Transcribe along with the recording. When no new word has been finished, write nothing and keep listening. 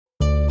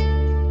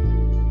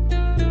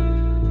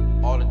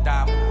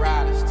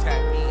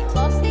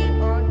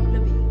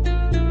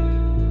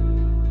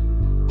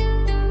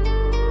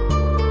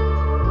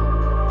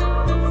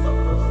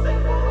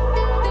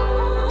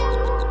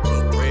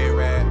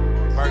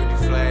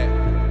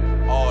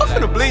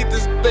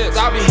clips.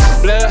 I be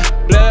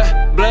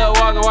blood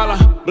walking while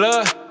I'm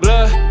blood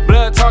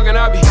talking.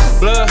 I be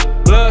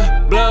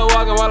blood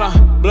walking while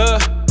I'm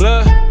blood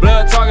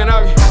talking.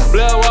 I be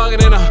blood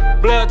walking and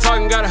I'm blood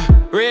talking. Got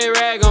a red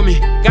rag on me,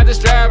 got the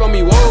strap on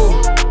me,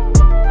 whoa.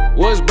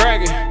 What's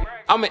brackin?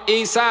 I'm an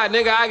eastside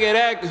nigga, I get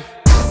active.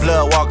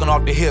 Blood walking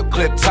off the hip,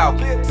 clip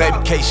talkin. Baby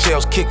K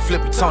shells, kick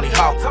flippin', Tony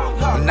Hawk.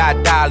 When I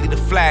die, leave the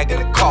flag in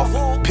the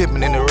coffin.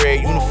 Pimpin in the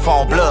red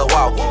uniform, blood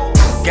walking.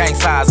 Gang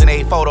signs in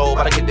a photo,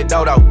 but I get the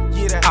dodo.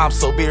 I'm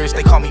so berious,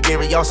 they call me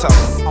Barry Oso.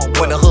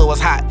 When the hood was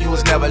hot, you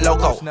was never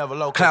loco.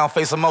 Clown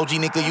face emoji,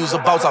 nigga, use a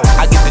bozo.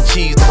 I get the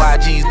cheese, the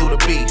YGs do the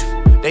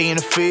beef. They in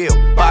the field,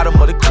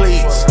 bottom of the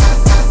cleats.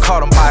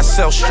 Caught them by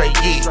itself, straight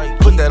yeet.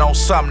 Put that on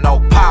something, no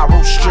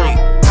Pyro Street.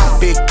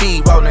 Big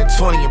D rollin'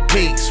 20 in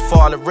peaks.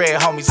 For all the red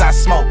homies, I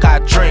smoke, I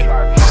drink.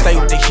 Stay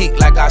with the heat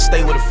like I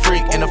stay with a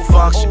freak. In the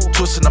function,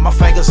 twisting up my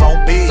fingers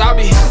on beat. I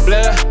be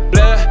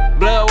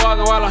blood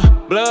walking while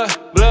I'm blood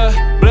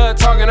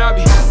talking. I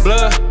be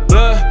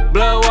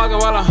blood walking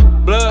while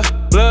I'm blood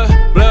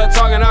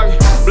talking. I be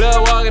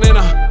blood walking and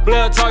I'm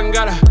blood talking.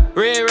 Got a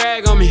red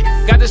rag on me,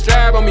 got the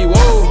strap on me,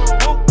 whoa.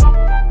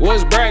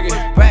 What's brackin?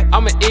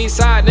 I'm an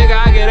eastside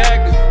nigga, I get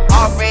active.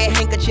 All red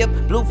handkerchief,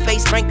 blue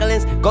face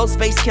sprinklings, ghost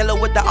face killer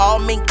with the all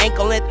mink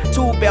ankle length.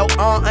 2 belt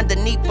on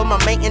underneath for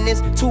my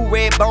maintenance. 2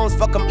 red bones,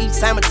 fuck them each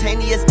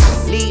simultaneous.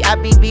 Lee,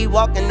 IBB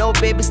walking, no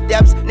baby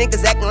steps.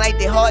 Niggas acting like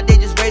they hard, they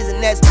just raising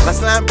nets. My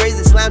slime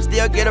brazen, slime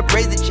still get a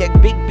brazen check.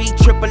 Big B,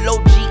 triple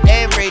OG,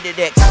 and rated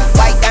X.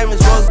 White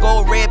diamonds, rose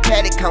gold, red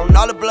paddock. Counting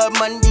all the blood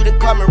money, you done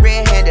call me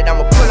red handed.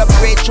 I'ma pull up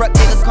a red truck,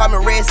 niggas call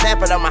me red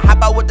sample. I'ma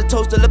hop out with the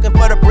toaster looking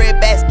for the bread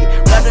basket.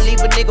 Blood to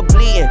leave a nigga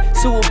bleeding.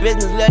 Sewer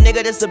business, little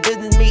nigga, this a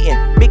business meeting.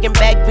 Big and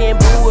back being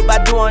boo if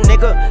I do on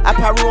nigga. I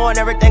probably on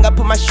everything, I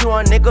put my shoe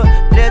on nigga.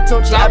 Blood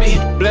don't you, I be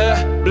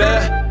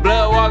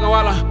blood walking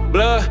while I'm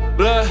blood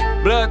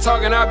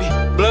talking. I be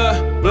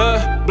blood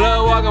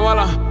walking while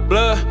I'm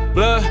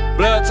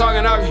blood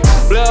talking. I be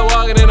blood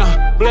walking and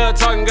I'm blood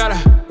talking. Got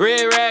a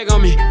red rag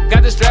on me,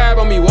 got the strap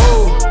on me,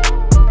 whoa.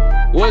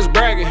 What's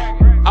brackin?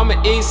 I'm an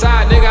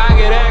eastside nigga, I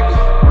get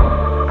active.